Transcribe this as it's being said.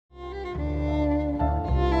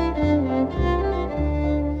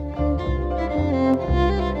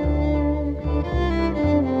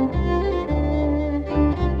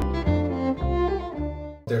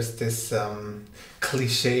this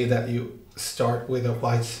cliche that you start with a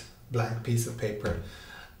white blank piece of paper,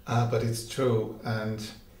 but it's true. And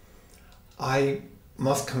I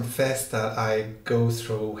must confess that I go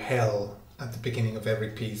through hell at the beginning of every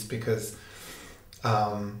piece, because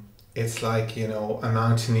it's like, you know, a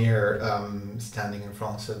mountaineer standing in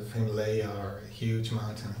front of Himalaya or huge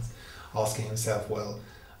mountains, asking himself, well,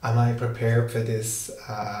 am I prepared for this?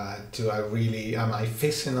 Am I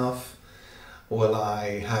fit enough? Will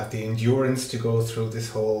I have the endurance to go through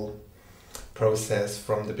this whole process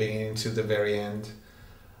from the beginning to the very end?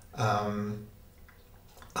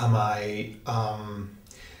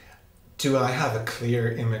 Do I have a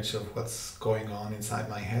clear image of what's going on inside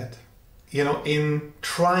my head? You know, in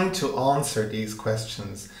trying to answer these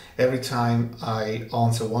questions, every time I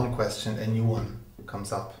answer one question, a new one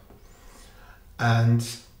comes up. And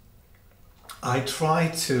I try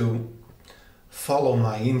to follow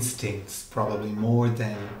my instincts probably more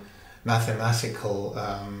than mathematical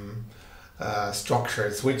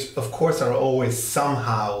structures, which of course are always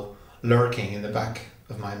somehow lurking in the back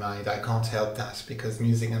of my mind. I can't help that, because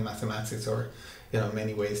music and mathematics are, you know, in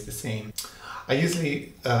many ways the same. I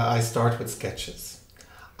usually I start with sketches,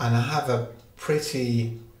 and I have a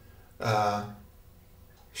pretty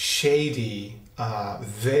shady,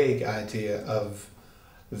 vague idea of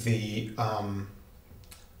the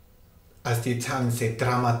as the Italians say,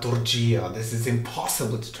 dramaturgia. This is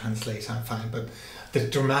impossible to translate, I find, but the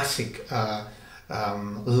dramatic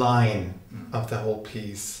line of the whole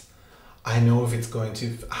piece. I know if it's going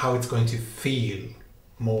to, how it's going to feel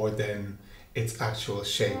more than its actual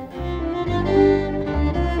shape.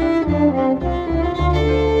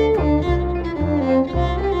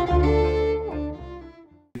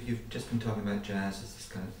 You've just been talking about jazz as this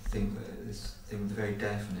kind of thing, this thing with a very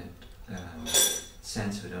definite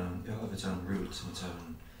sense of its own roots and its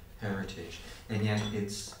own heritage, and yet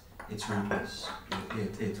it's rootless.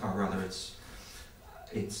 Or rather,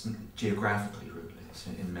 it's geographically rootless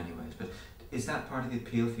in many ways. But is that part of the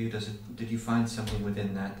appeal for you? Did you find something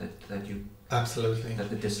within that you absolutely, that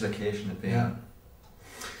the dislocation of being? Yeah.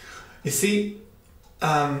 You see,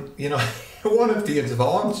 you know, one of the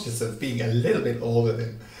advantages of being a little bit older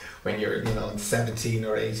than when you're, you know, 17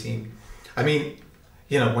 or 18. I mean,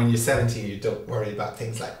 you know, when you're 17, you don't worry about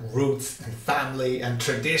things like roots and family and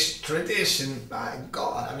tradition. My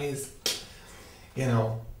God, I mean, it's, you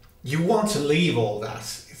know, you want to leave all that.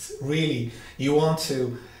 It's really, you want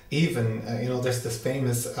to even, you know, there's this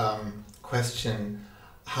famous question,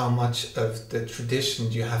 how much of the tradition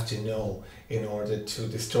do you have to know in order to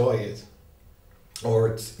destroy it? Or,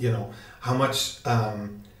 it's, you know, how much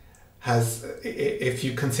if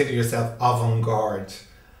you consider yourself avant-garde,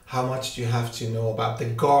 how much do you have to know about the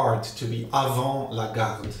garde to be avant la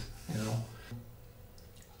garde, you know?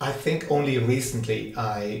 I think only recently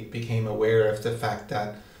I became aware of the fact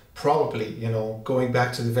that probably, you know, going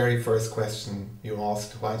back to the very first question you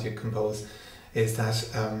asked, why do you compose, is that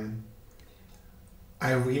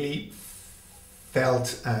I really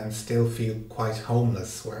felt and still feel quite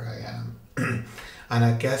homeless where I am. And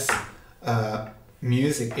I guess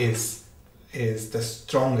music is the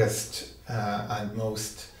strongest and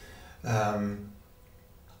most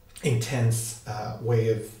intense way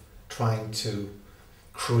of trying to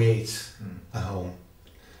create a home.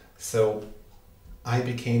 So I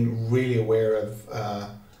became really aware of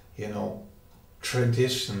you know,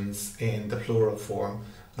 traditions in the plural form,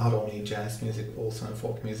 not only jazz music, but also in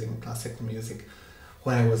folk music and classical music,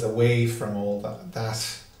 when I was away from all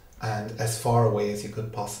that and as far away as you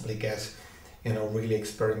could possibly get, you know, really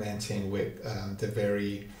experimenting with the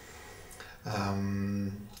very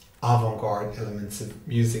avant-garde elements of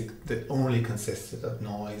music that only consisted of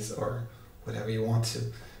noise, or whatever you want to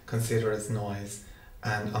consider as noise,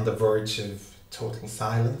 and on the verge of total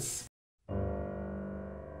silence.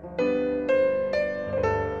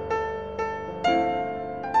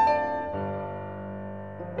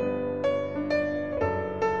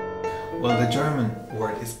 Well, the German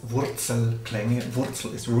word is Wurzelklänge.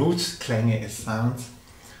 Wurzel is root, Klänge is sounds.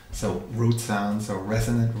 So root sounds, or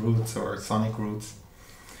resonant roots, or sonic roots.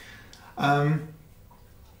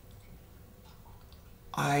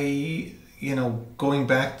 You know, going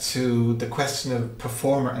back to the question of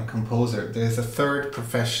performer and composer, there's a third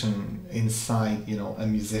profession inside, you know, a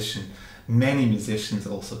musician. Many musicians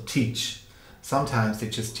also teach. Sometimes they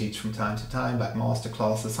just teach from time to time, like master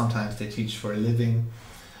classes. Sometimes they teach for a living.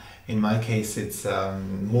 In my case, it's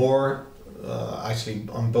more actually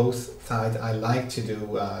on both sides. I like to do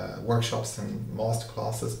workshops and master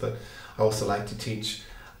classes, but I also like to teach.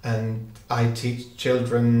 And I teach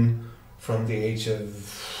children from the age of,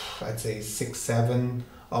 I'd say, 6, 7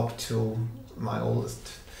 up to my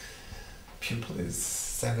oldest pupil is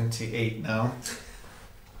 78 now.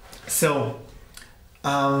 So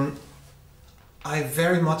I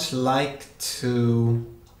very much like to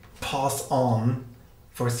pass on,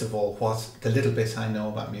 first of all, what the little bit I know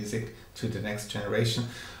about music to the next generation.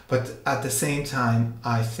 But at the same time,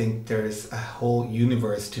 I think there's a whole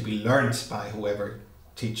universe to be learnt by whoever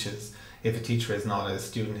teaches. If a teacher is not a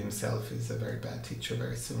student himself, he's a very bad teacher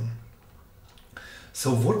very soon.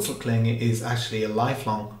 So Wurzelklänge is actually a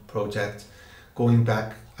lifelong project, going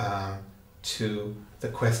back to the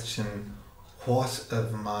question, what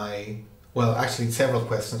of my, well, actually several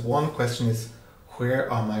questions. One question is,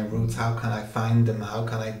 where are my roots? How can I find them? How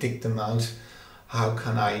can I dig them out? How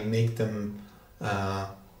can I make them,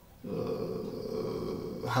 how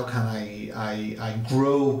can I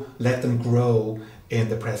grow, let them grow in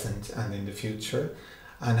the present and in the future?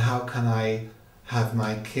 And how can I have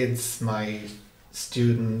my kids, my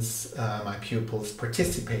students, my pupils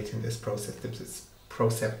participate in this process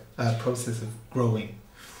of growing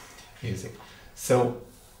music? So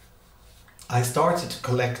I started to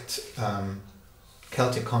collect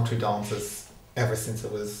Celtic country dances ever since I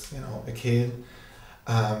was, a kid.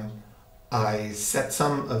 I set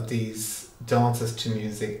some of these dances to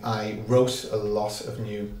music. I wrote a lot of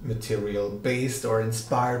new material based or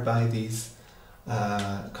inspired by these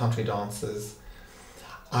country dances.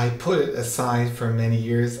 I put it aside for many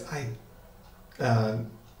years. I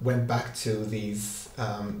went back to these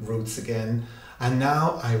roots again, and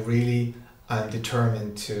now I really am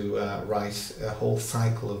determined to write a whole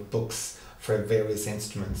cycle of books for various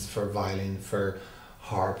instruments, for violin, for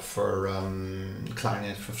harp, for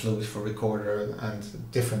clarinet, for flute, for recorder,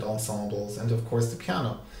 and different ensembles, and of course the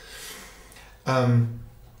piano. And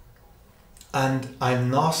I'm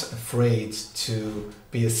not afraid to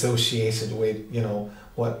be associated with,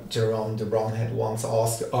 what Jerome de Bromhead once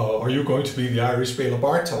asked, are you going to be the Irish Béla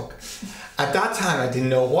Bartók? At that time I didn't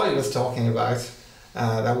know what he was talking about.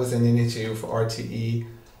 That was in an interview for RTE.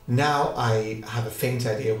 Now I have a faint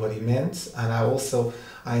idea what he meant, and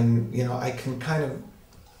I can kind of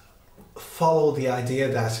follow the idea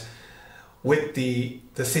that with the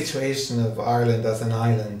situation of Ireland as an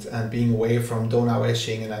island and being away from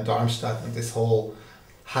Donaueschingen and Darmstadt and this whole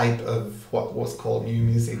hype of what was called new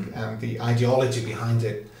music and the ideology behind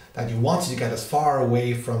it, that you wanted to get as far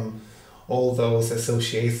away from all those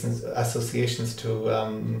associations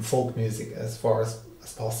to folk music as far as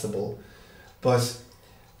possible. But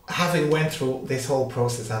having went through this whole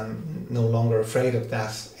process, I'm no longer afraid of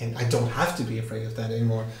that, and I don't have to be afraid of that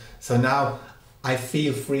anymore. So now I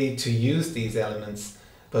feel free to use these elements,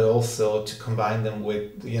 but also to combine them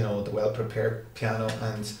with, the well-prepared piano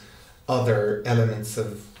and other elements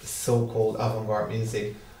of so-called avant-garde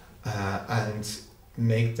music, and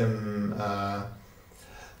make them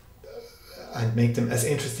as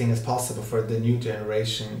interesting as possible for the new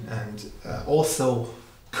generation, and also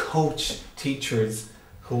coach teachers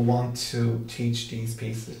who want to teach these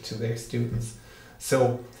pieces to their students.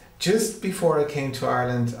 So just before I came to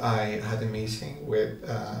Ireland, I had a meeting with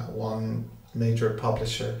one major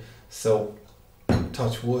publisher. So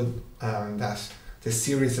touch wood that this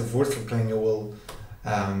series of Wurzelklänge will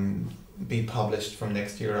be published from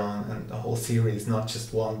next year on, and a whole series, not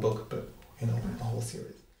just one book, but a whole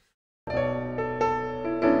series.